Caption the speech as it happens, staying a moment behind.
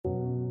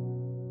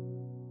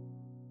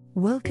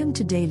Welcome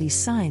to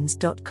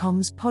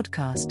DailySigns.com's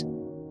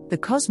podcast. The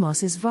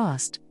cosmos is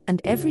vast,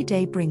 and every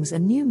day brings a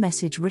new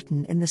message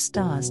written in the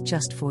stars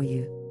just for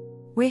you.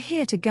 We're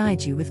here to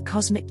guide you with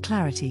cosmic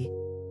clarity.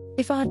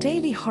 If our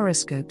daily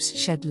horoscopes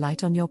shed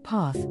light on your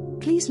path,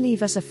 please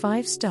leave us a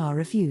 5-star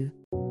review.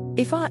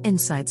 If our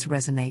insights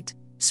resonate,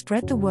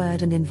 spread the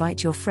word and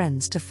invite your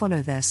friends to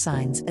follow their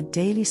signs at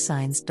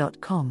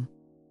DailySigns.com.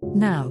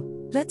 Now,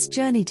 let's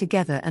journey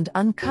together and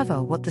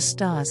uncover what the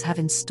stars have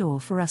in store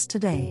for us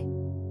today.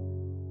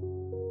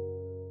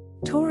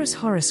 Taurus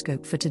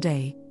horoscope for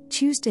today,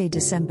 Tuesday,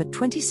 December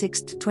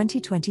 26,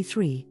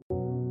 2023.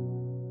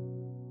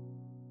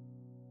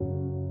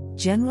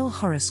 General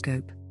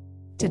horoscope.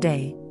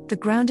 Today, the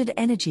grounded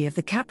energy of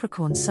the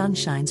Capricorn sun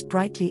shines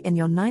brightly in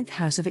your 9th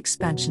house of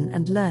expansion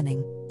and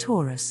learning,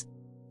 Taurus.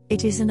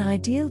 It is an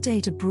ideal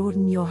day to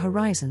broaden your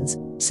horizons,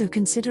 so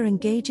consider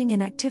engaging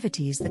in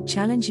activities that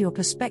challenge your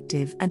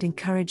perspective and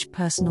encourage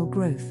personal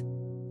growth.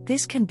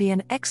 This can be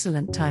an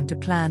excellent time to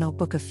plan or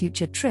book a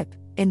future trip,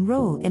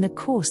 enroll in a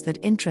course that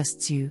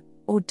interests you,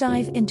 or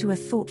dive into a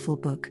thoughtful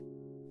book.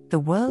 The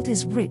world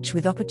is rich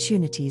with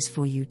opportunities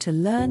for you to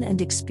learn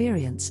and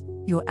experience.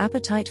 Your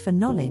appetite for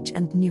knowledge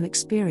and new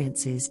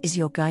experiences is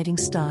your guiding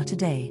star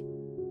today.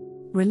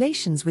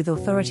 Relations with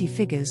authority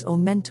figures or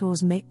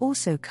mentors may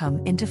also come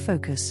into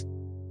focus.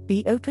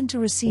 Be open to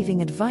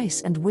receiving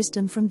advice and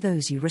wisdom from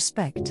those you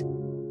respect.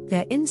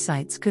 Their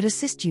insights could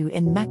assist you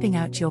in mapping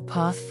out your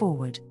path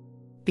forward.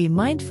 Be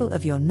mindful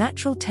of your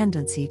natural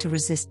tendency to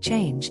resist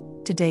change.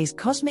 Today's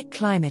cosmic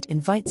climate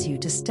invites you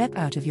to step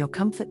out of your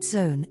comfort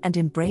zone and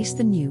embrace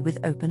the new with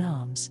open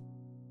arms.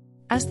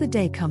 As the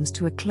day comes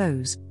to a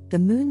close, the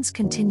moon's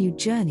continued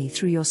journey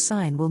through your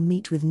sign will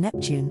meet with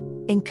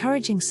Neptune,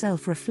 encouraging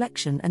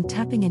self-reflection and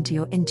tapping into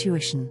your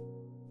intuition.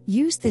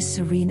 Use this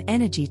serene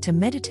energy to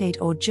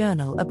meditate or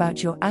journal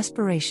about your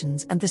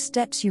aspirations and the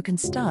steps you can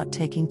start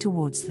taking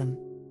towards them.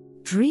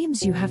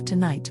 Dreams you have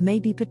tonight may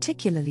be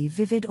particularly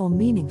vivid or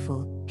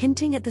meaningful,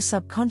 hinting at the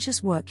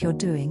subconscious work you're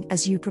doing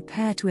as you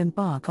prepare to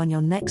embark on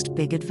your next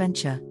big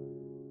adventure.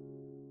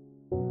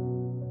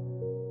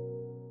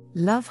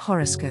 Love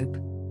horoscope.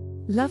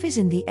 Love is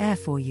in the air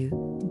for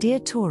you, dear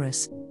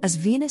Taurus, as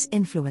Venus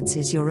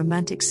influences your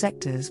romantic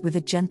sectors with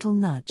a gentle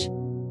nudge.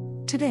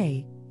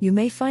 Today, you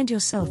may find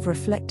yourself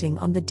reflecting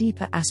on the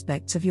deeper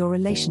aspects of your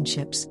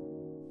relationships.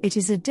 It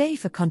is a day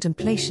for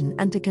contemplation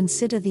and to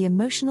consider the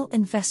emotional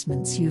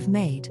investments you've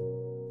made.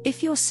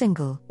 If you're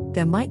single,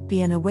 there might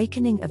be an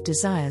awakening of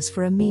desires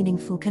for a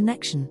meaningful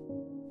connection.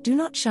 Do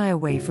not shy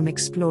away from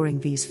exploring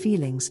these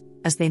feelings,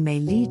 as they may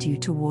lead you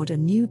toward a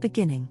new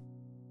beginning.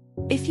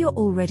 If you're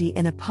already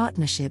in a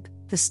partnership,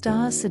 the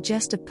stars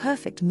suggest a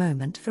perfect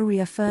moment for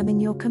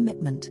reaffirming your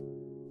commitment.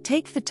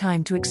 Take the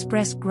time to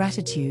express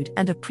gratitude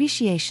and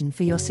appreciation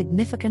for your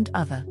significant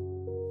other.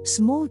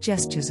 Small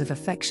gestures of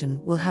affection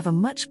will have a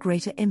much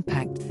greater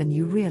impact than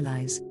you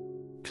realize.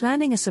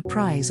 Planning a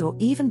surprise or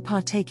even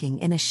partaking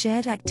in a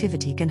shared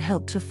activity can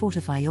help to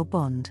fortify your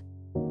bond.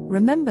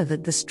 Remember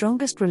that the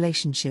strongest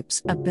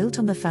relationships are built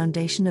on the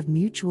foundation of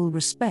mutual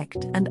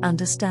respect and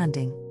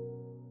understanding.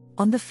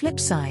 On the flip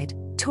side,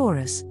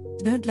 Taurus,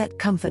 don't let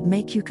comfort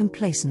make you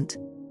complacent.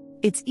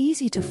 It's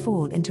easy to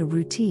fall into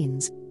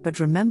routines, but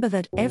remember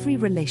that every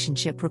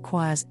relationship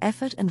requires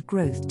effort and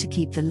growth to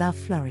keep the love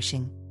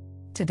flourishing.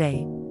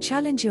 Today,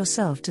 challenge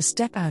yourself to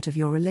step out of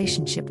your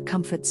relationship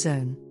comfort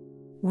zone.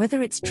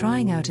 Whether it's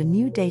trying out a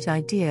new date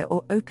idea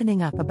or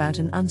opening up about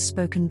an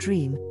unspoken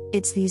dream,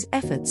 it's these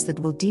efforts that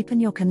will deepen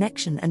your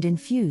connection and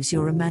infuse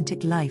your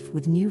romantic life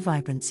with new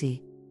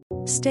vibrancy.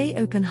 Stay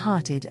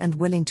open-hearted and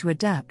willing to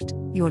adapt,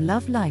 your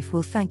love life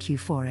will thank you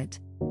for it.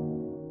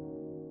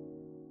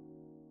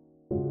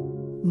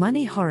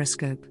 Money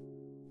horoscope.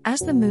 As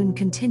the moon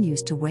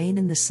continues to wane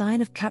in the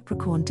sign of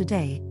Capricorn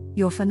today,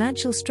 your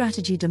financial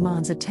strategy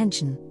demands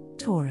attention,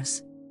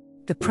 Taurus.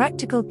 The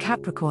practical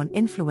Capricorn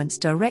influence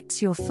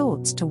directs your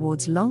thoughts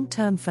towards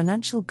long-term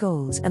financial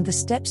goals and the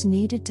steps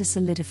needed to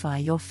solidify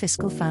your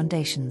fiscal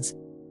foundations.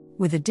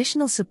 With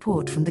additional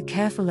support from the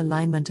careful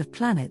alignment of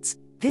planets,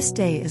 this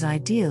day is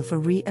ideal for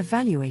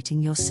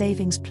re-evaluating your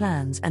savings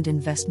plans and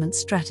investment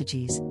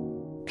strategies.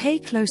 Pay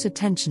close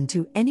attention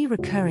to any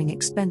recurring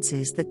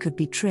expenses that could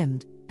be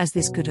trimmed, as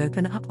this could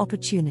open up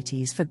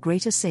opportunities for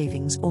greater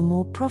savings or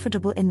more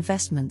profitable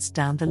investments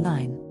down the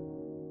line.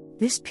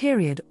 This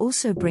period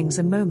also brings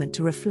a moment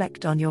to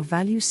reflect on your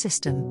value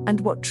system and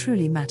what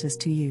truly matters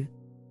to you.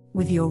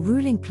 With your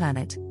ruling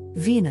planet,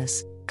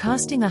 Venus,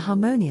 casting a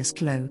harmonious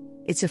glow,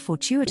 it's a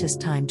fortuitous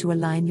time to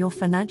align your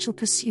financial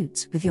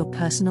pursuits with your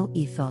personal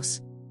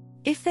ethos.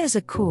 If there's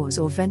a cause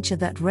or venture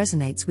that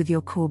resonates with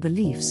your core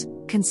beliefs,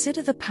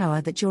 consider the power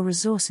that your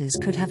resources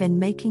could have in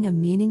making a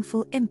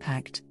meaningful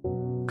impact.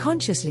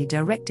 Consciously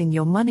directing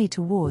your money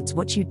towards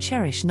what you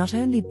cherish not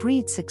only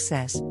breeds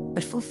success,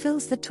 but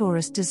fulfills the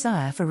Taurus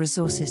desire for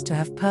resources to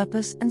have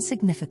purpose and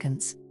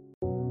significance.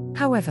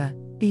 However,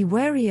 be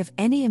wary of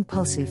any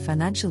impulsive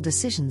financial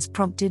decisions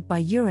prompted by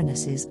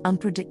Uranus's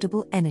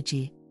unpredictable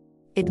energy.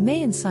 It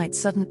may incite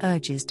sudden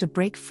urges to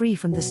break free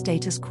from the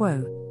status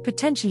quo,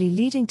 potentially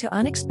leading to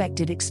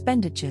unexpected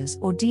expenditures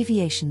or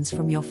deviations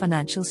from your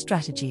financial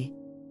strategy.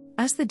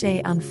 As the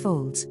day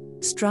unfolds,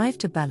 strive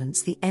to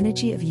balance the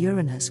energy of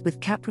Uranus with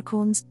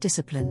Capricorn's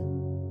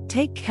discipline.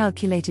 Take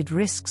calculated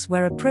risks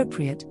where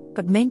appropriate,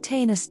 but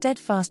maintain a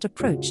steadfast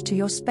approach to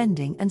your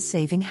spending and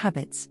saving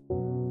habits.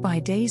 By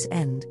day's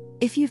end,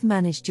 if you've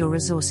managed your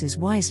resources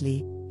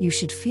wisely, you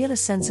should feel a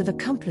sense of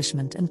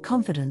accomplishment and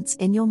confidence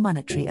in your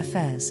monetary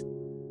affairs.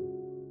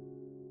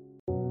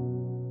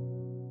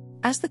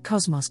 As the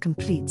cosmos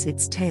completes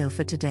its tale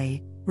for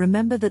today,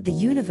 remember that the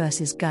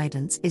universe's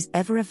guidance is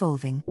ever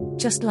evolving,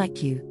 just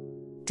like you.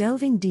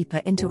 Delving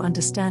deeper into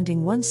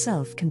understanding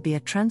oneself can be a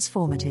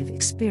transformative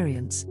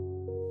experience.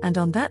 And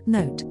on that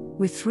note,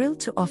 we're thrilled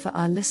to offer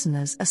our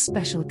listeners a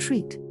special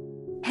treat.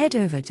 Head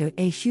over to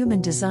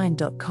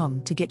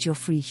ahumandesign.com to get your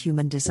free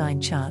human design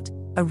chart,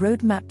 a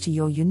roadmap to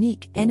your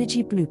unique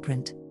energy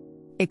blueprint.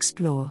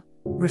 Explore,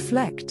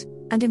 reflect,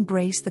 and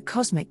embrace the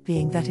cosmic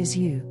being that is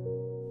you.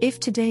 If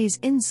today's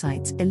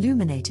insights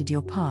illuminated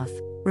your path,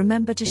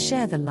 remember to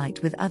share the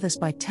light with others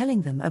by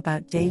telling them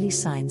about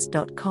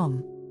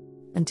dailysigns.com.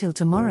 Until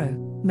tomorrow,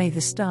 may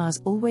the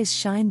stars always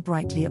shine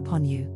brightly upon you.